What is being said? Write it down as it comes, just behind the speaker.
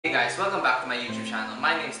guys, welcome back to my YouTube channel.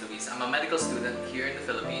 My name is Luis. I'm a medical student here in the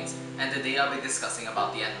Philippines, and today I'll be discussing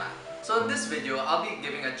about the NMAT. So in this video, I'll be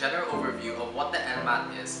giving a general overview of what the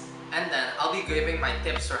NMAT is, and then I'll be giving my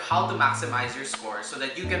tips for how to maximize your score so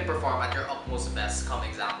that you can perform at your utmost best come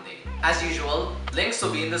exam day. As usual, links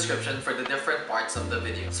will be in the description for the different parts of the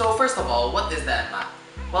video. So first of all, what is the NMAT?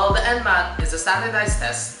 Well, the NMAT is a standardized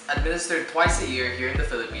test administered twice a year here in the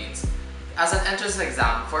Philippines as an entrance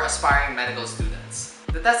exam for aspiring medical students.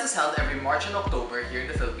 The test is held every March and October here in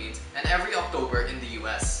the Philippines and every October in the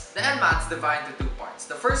US. The NMAT is divided into two parts.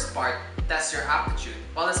 The first part tests your aptitude,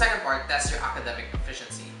 while the second part tests your academic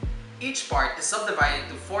proficiency. Each part is subdivided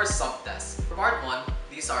into 4 subtests. For part 1,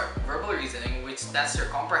 these are verbal reasoning, which tests your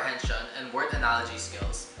comprehension and word analogy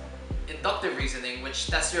skills. Inductive reasoning, which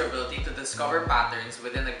tests your ability to discover patterns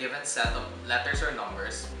within a given set of letters or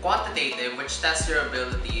numbers. Quantitative, which tests your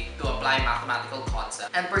ability to apply mathematical concepts.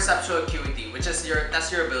 And perceptual acuity, which is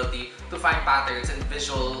tests your ability to find patterns in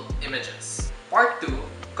visual images. Part 2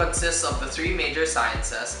 consists of the 3 major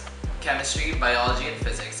sciences: chemistry, biology, and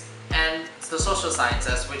physics, and the social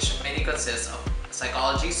sciences, which mainly consists of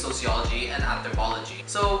psychology, sociology, and anthropology.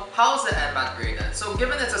 So how is the NMAT graded? So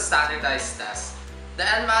given it's a standardized test, the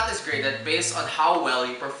NMAT is graded based on how well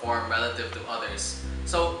you perform relative to others.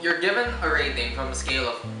 So you're given a rating from a scale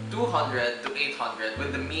of 200 to 800,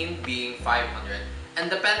 with the mean being 500. And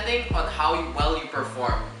depending on how well you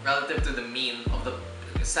perform relative to the mean of the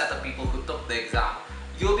set of people who took the exam,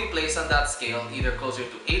 you'll be placed on that scale either closer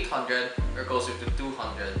to 800 or closer to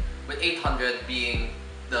 200, with 800 being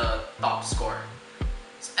the top score.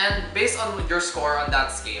 And based on your score on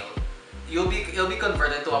that scale, you'll be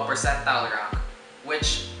converted to a percentile rank,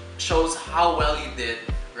 which shows how well you did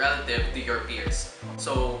relative to your peers.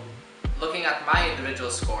 So looking at my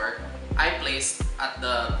individual score, I placed at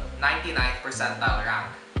the 99th percentile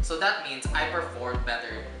rank. So that means I performed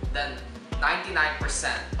better than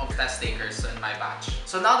 99% of test takers in my batch.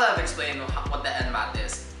 So now that I've explained what the NMAT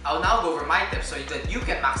is, I'll now go over my tips so that you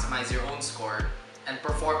can maximize your own score and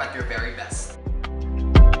perform at your very best.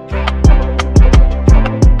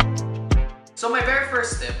 So my very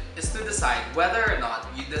first tip is to decide whether or not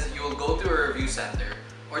you will go to a review center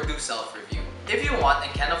or do self-review. If you want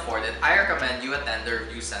and can afford it, I recommend you attend the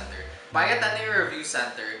review center. By attending a review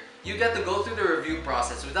center, you get to go through the review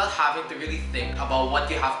process without having to really think about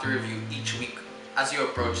what you have to review each week as you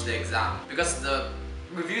approach the exam, because the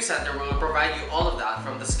review center will provide you all of that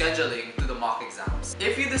from the scheduling to the mock exams.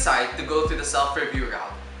 If you decide to go through the self-review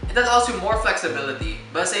route, it allows you more flexibility,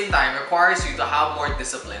 but at the same time requires you to have more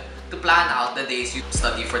discipline to plan out the days you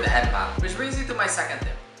study for the NMAT. Which brings you to my second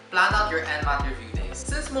tip: plan out your NMAT review days.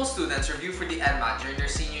 Since most students review for the NMAT during their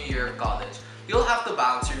senior year of college, you'll have to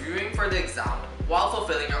balance reviewing for the exam while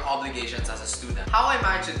fulfilling your obligations as a student. How I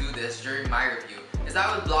managed to do this during my review is that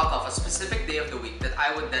I would block off a specific day of the week that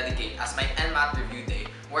I would dedicate as my NMAT review day,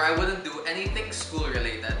 where I wouldn't do anything school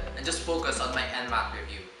related and just focus on my NMAT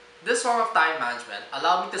review. This form of time management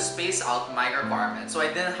allowed me to space out my requirements so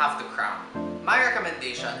I didn't have to cram. My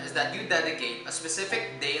recommendation is that you dedicate a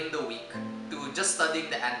specific day in the week to just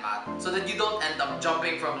studying the NMAT so that you don't end up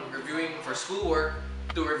jumping from reviewing for schoolwork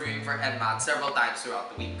to reviewing for NMAT several times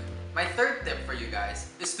throughout the week. My third tip for you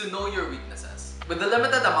guys is to know your weaknesses. With the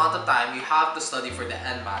limited amount of time you have to study for the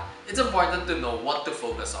NMAT, it's important to know what to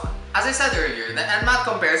focus on. As I said earlier, the NMAT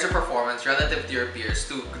compares your performance relative to your peers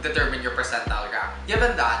to determine your percentile rank.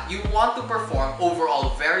 Given that, you want to perform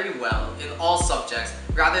overall very well in all subjects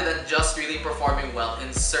rather than just really performing well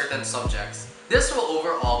in certain subjects. This will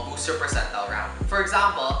overall boost your percentile rank. For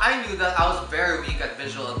example, I knew that I was very weak at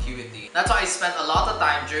visual acuity. That's why I spent a lot of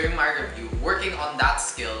time during my review working on that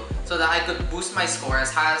skill so that I could boost my score as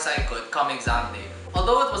high as I could come exam day.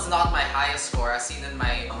 Although it was not my highest score as seen in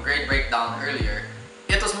my grade breakdown earlier,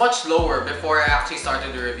 it was much lower before I actually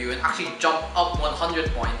started the review and actually jumped up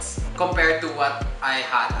 100 points compared to what I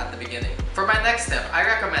had at the beginning. For my next step, I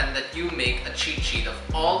recommend that you make a cheat sheet of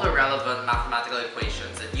all the relevant mathematical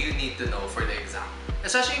equations that you need to know for the exam.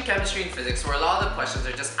 Especially in chemistry and physics, where a lot of the questions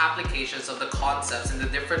are just applications of the concepts and the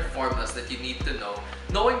different formulas that you need to know.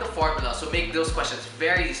 Knowing the formulas will make those questions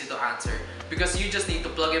very easy to answer because you just need to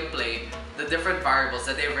plug and play the different variables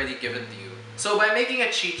that they've already given to you. So by making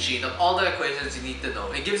a cheat sheet of all the equations you need to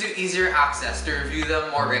know, it gives you easier access to review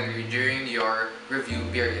them more regularly during your review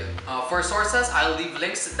period. For sources, I'll leave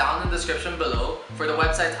links down in the description below for the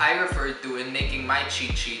websites I referred to in making my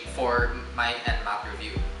cheat sheet for my NMAT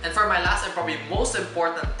review. And for my last and probably most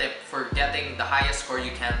important tip for getting the highest score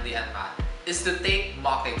you can in the NMAT is to take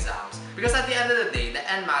mock exams. Because at the end of the day, the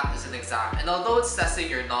NMAT is an exam, and although it's testing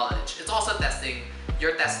your knowledge, it's also testing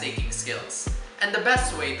your test-taking skills. And the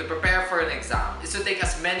best way to prepare for an exam is to take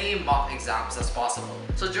as many mock exams as possible.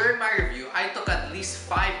 So during my review, I took at least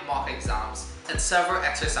 5 mock exams and several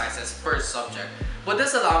exercises per subject. What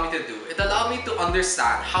this allowed me to do, it allowed me to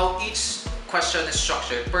understand how each question is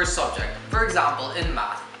structured per subject. For example, in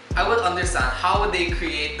math, I would understand how would they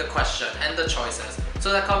create the question and the choices,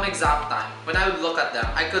 so that come exam time, when I would look at them,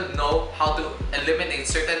 I could know how to eliminate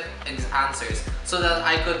certain answers so that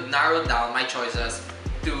I could narrow down my choices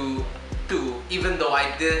to 2, even though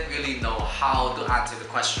I didn't really know how to answer the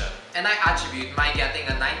question. And I attribute my getting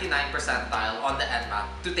a 99 percentile on the NMAT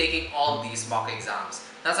to taking all these mock exams.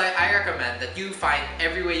 That's why I recommend that you find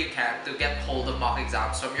every way you can to get hold of mock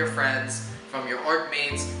exams from your friends, from your org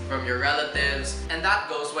mates, from your relatives, and that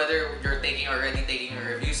goes whether you're already taking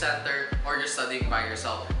a review center or you're studying by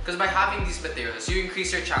yourself. Because by having these materials, you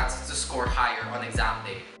increase your chances to score higher on exam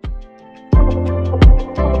day.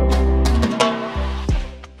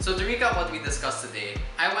 So to recap what we discussed today,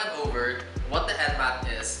 I went over what the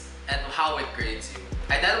NMAT is and how it grades you.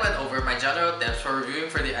 I then went over my general tips for reviewing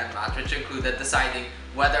for the NMAT, which included deciding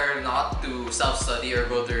whether or not to self-study or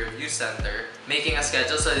go to a review center, making a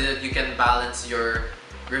schedule so that you can balance your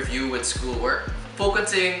review with schoolwork,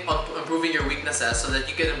 focusing on improving your weaknesses so that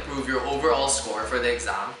you can improve your overall score for the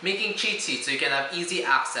exam, making cheat sheets so you can have easy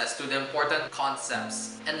access to the important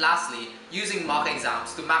concepts, and lastly, using mock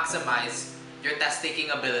exams to maximize your test-taking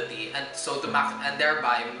ability and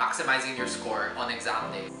thereby maximizing your score on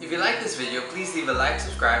exam day. If you like this video, please leave a like,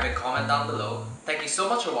 subscribe, and comment down below. Thank you so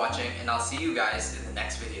much for watching, and I'll see you guys in the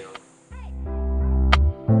next video.